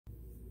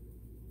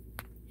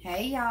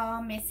Hey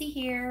y'all, Missy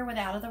here with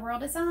Out of the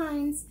World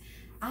Designs.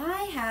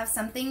 I have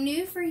something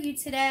new for you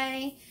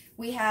today.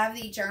 We have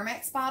the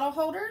Germex bottle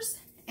holders,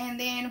 and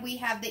then we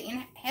have the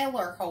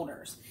inhaler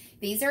holders.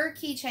 These are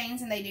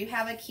keychains, and they do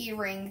have a key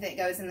ring that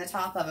goes in the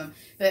top of them.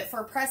 But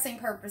for pressing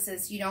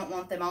purposes, you don't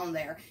want them on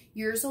there.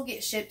 Yours will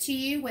get shipped to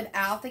you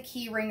without the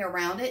key ring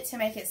around it to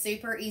make it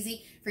super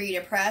easy for you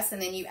to press,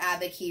 and then you add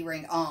the key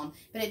ring on.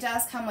 But it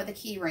does come with a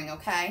key ring,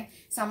 okay?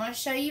 So I'm going to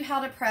show you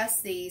how to press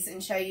these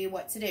and show you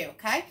what to do,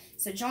 okay?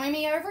 So join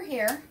me over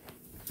here.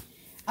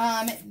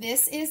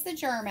 This is the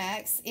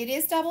Germex. It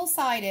is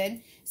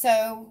double-sided,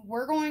 so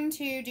we're going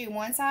to do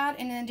one side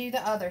and then do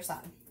the other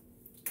side.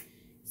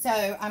 So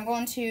I'm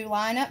going to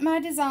line up my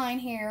design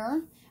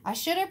here. I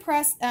should have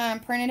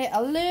printed it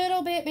a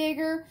little bit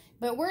bigger,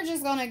 but we're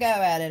just going to go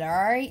at it, all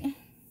right?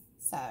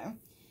 So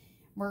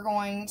we're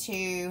going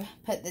to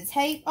put the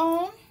tape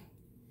on.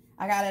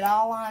 I got it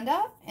all lined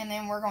up, and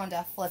then we're going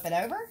to flip it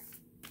over.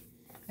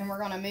 And we're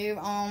going to move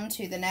on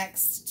to the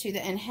next, to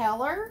the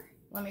inhaler.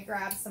 Let me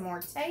grab some more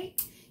tape.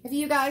 If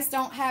you guys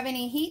don't have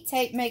any heat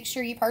tape, make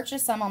sure you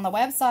purchase some on the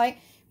website.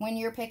 When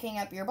you're picking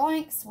up your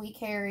blanks, we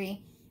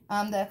carry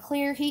the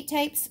clear heat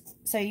tapes,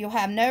 so you'll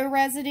have no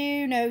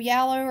residue, no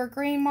yellow or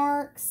green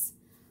marks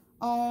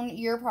on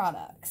your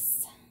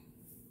products.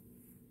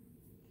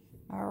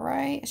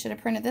 Alright, I should have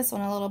printed this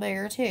one a little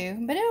bigger too,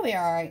 but it'll be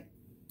alright.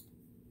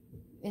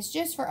 It's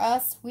just for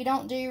us. We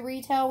don't do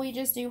retail, we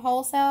just do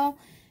wholesale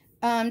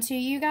to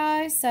you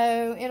guys,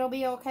 so it'll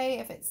be okay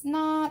if it's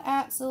not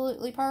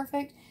absolutely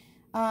perfect.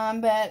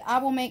 But I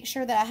will make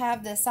sure that I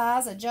have the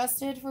size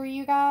adjusted for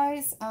you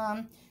guys,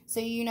 so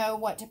you know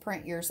what to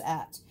print yours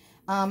at.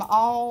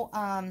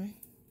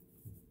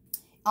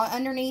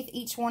 Underneath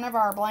each one of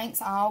our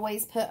blanks, I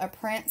always put a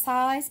print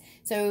size.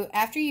 So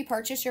after you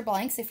purchase your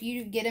blanks, if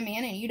you get them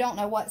in and you don't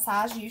know what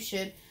size you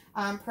should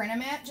print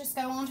them at, just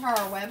go onto our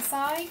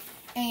website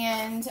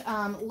and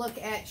look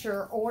at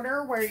your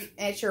order,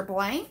 at your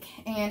blank,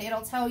 and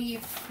it'll tell you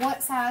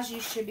what size you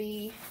should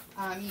be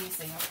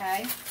using,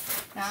 okay?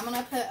 Now I'm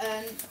going to put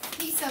a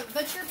piece of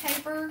butcher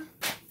paper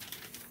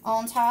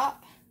on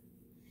top,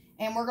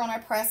 and we're going to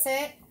press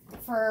it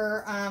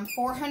for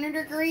 400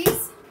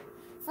 degrees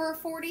for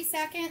 40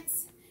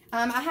 seconds.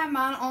 I have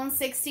mine on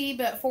 60,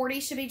 but 40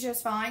 should be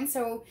just fine.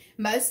 So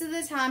most of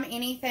the time,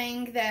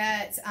 anything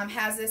that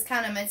has this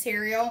kind of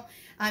material,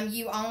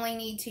 you only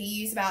need to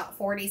use about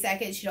 40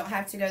 seconds. You don't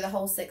have to go the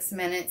whole 6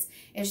 minutes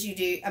as you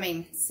do,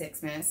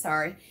 6 minutes,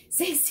 sorry,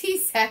 60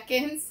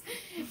 seconds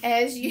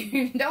as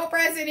you don't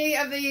press any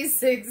of these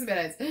 6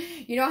 minutes.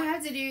 You don't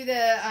have to do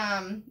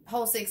the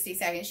whole 60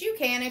 seconds. You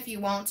can if you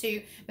want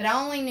to, but I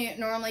only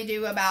normally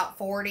do about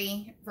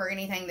 40 for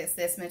anything that's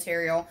this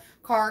material.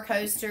 Car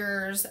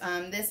coasters,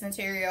 this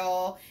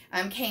material,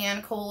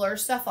 can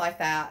coolers, stuff like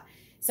that.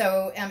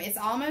 So it's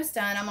almost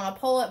done. I'm going to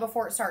pull it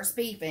before it starts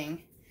beeping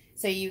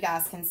so you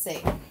guys can see.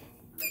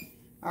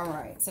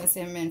 Alright, so it's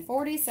been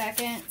 40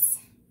 seconds.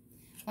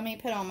 Let me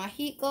put on my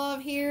heat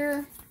glove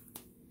here.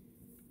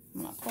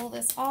 I'm going to pull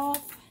this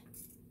off.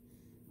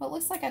 Well, it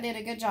looks like I did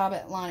a good job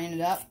at lining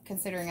it up,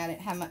 considering I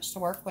didn't have much to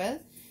work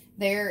with.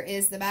 There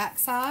is the back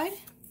side.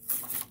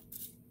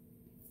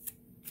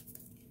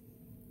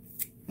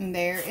 And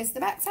there is the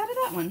back side of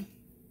that one.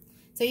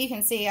 So you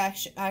can see I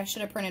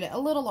should have printed it a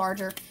little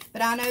larger,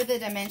 but I know the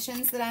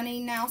dimensions that I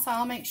need now, so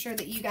I'll make sure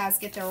that you guys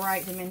get the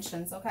right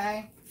dimensions,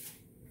 okay?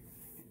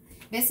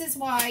 This is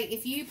why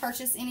if you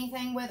purchase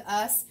anything with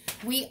us,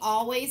 we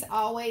always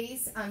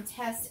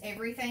test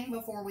everything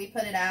before we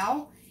put it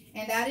out.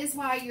 And that is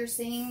why you're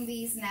seeing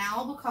these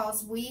now,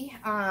 because we,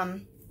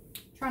 trying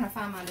to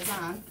find my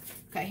design.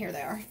 Okay, here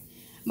they are.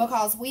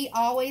 Because we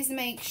always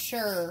make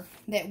sure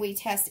that we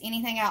test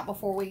anything out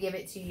before we give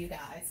it to you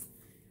guys.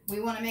 We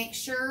want to make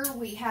sure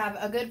we have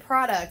a good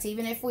product,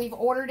 even if we've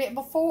ordered it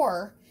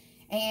before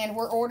and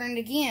we're ordering it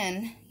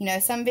again. You know,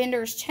 some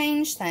vendors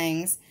change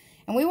things,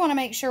 and we want to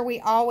make sure we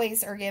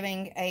always are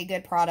giving a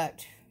good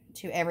product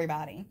to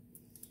everybody.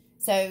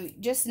 So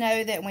just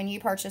know that when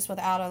you purchase with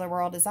Out of the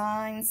World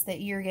Designs,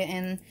 that you're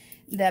getting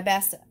the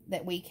best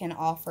that we can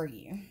offer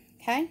you.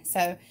 Okay,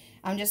 so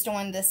I'm just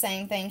doing the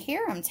same thing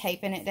here. I'm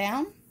taping it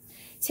down.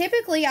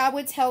 Typically, I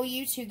would tell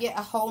you to get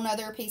a whole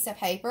nother piece of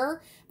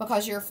paper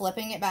because you're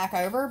flipping it back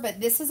over, but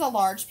this is a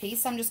large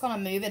piece, so I'm just going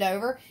to move it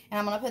over, and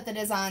I'm going to put the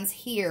designs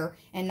here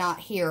and not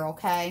here,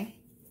 okay?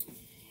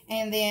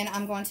 And then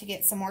I'm going to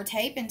get some more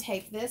tape and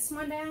tape this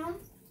one down.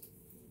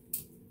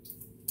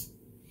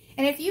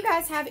 And if you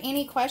guys have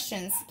any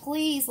questions,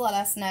 please let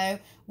us know.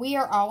 We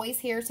are always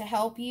here to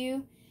help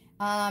you.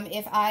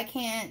 If I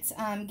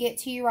can't get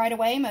to you right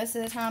away, most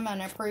of the time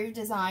an approved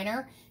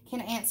designer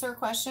can answer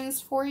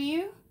questions for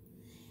you.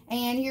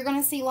 And you're going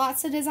to see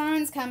lots of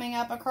designs coming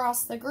up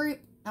across the group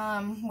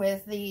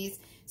with these.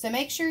 So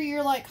make sure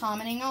you're like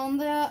commenting on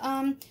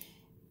the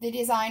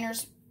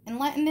designers and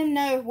letting them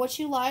know what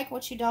you like,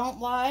 what you don't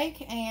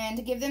like,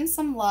 and give them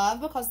some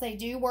love, because they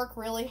do work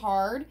really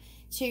hard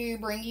to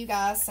bring you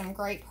guys some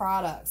great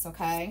products,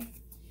 okay?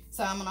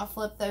 So I'm going to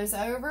flip those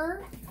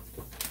over.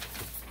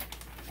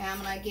 And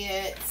I'm going to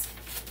get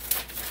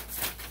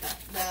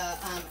the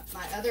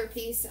other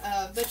piece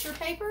of butcher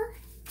paper.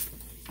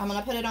 I'm going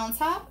to put it on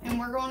top, and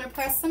we're going to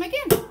press them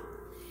again.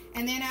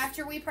 And then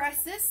after we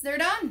press this, they're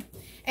done.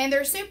 And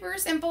they're super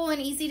simple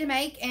and easy to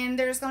make, and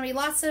there's going to be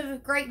lots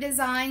of great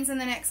designs in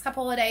the next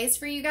couple of days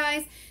for you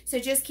guys. So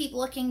just keep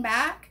looking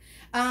back.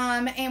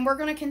 And we're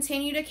going to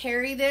continue to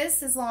carry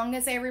this as long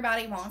as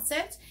everybody wants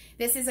it.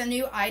 This is a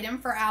new item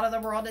for Out of the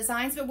World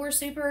Designs, but we're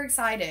super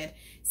excited.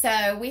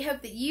 So we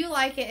hope that you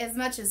like it as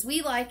much as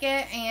we like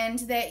it, and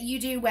that you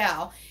do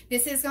well.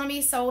 This is going to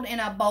be sold in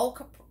a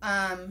bulk,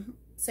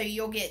 so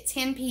you'll get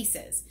 10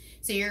 pieces.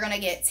 So you're going to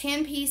get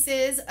 10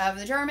 pieces of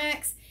the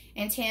Germex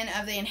and 10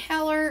 of the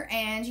inhaler,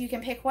 and you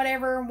can pick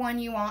whatever one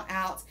you want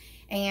out.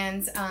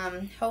 And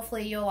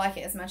hopefully you'll like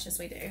it as much as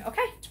we do.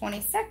 Okay,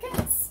 20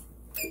 seconds.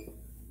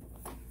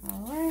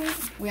 All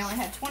right, we only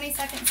have 20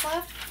 seconds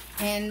left,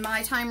 and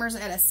my timer's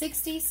at a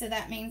 60, so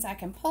that means I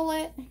can pull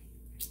it.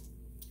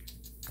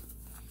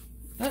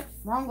 Oh,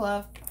 wrong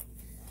glove.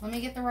 Let me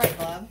get the right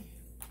glove.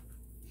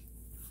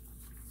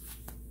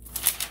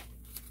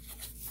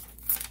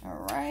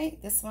 All right,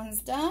 this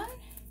one's done.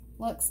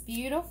 Looks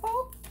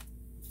beautiful.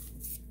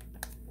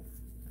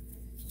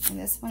 And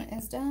this one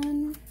is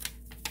done.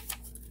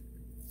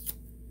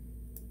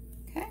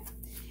 Okay.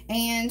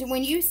 And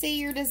when you see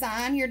your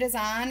design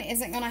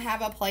isn't going to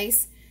have a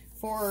place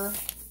for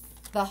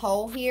the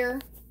hole here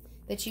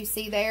that you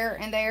see there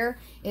and there.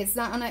 It's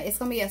not gonna, it's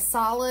going to be a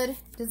solid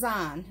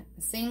design,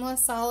 a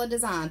seamless, solid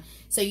design.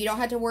 So you don't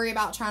have to worry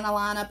about trying to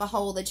line up a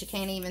hole that you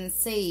can't even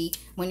see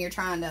when you're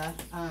trying to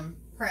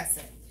press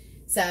it.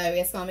 So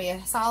it's going to be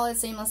a solid,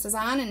 seamless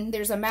design, and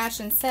there's a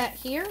matching set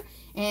here.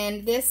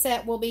 And this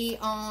set will be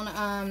on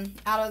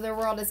Out of the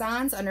World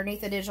Designs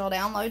underneath the digital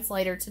downloads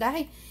later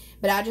today.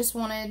 But I just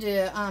wanted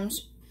to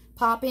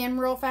pop in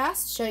real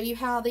fast, show you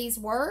how these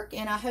work,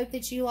 and I hope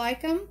that you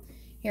like them.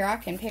 Here, I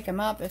can pick them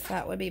up if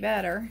that would be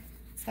better.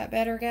 Is that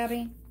better,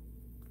 Gabby?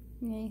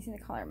 Yeah, you see the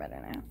color better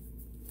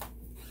now.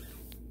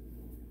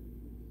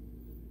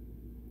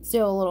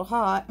 Still a little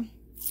hot.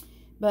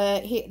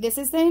 But this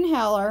is the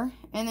inhaler,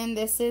 and then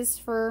this is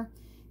for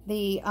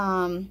the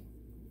Germex.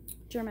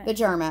 The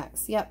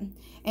Germex, yep.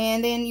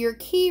 And then your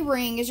key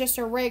ring is just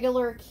a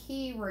regular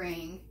key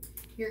ring.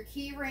 Your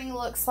key ring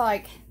looks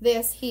like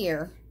this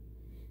here.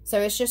 So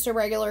it's just a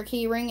regular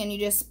key ring, and you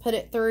just put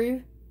it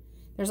through.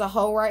 There's a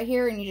hole right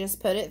here, and you just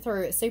put it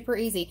through. It's super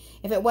easy.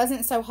 If it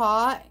wasn't so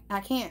hot, I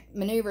can't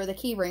maneuver the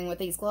key ring with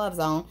these gloves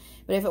on,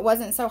 but if it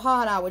wasn't so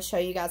hot, I would show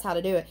you guys how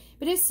to do it.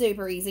 But it's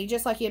super easy,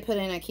 just like you'd put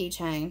in a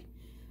keychain.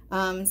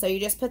 So you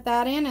just put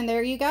that in, and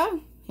there you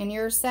go. And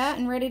you're set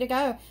and ready to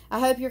go. I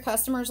hope your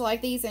customers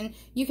like these, and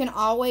you can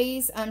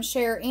always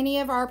share any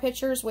of our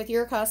pictures with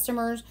your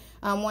customers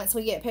once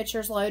we get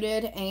pictures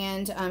loaded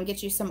and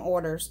get you some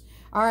orders.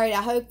 All right,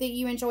 I hope that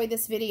you enjoyed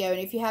this video,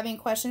 and if you have any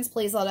questions,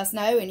 please let us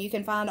know, and you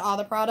can find all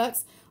the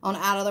products on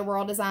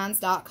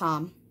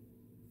outoftheworlddesigns.com.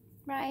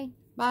 Bye.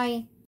 Bye.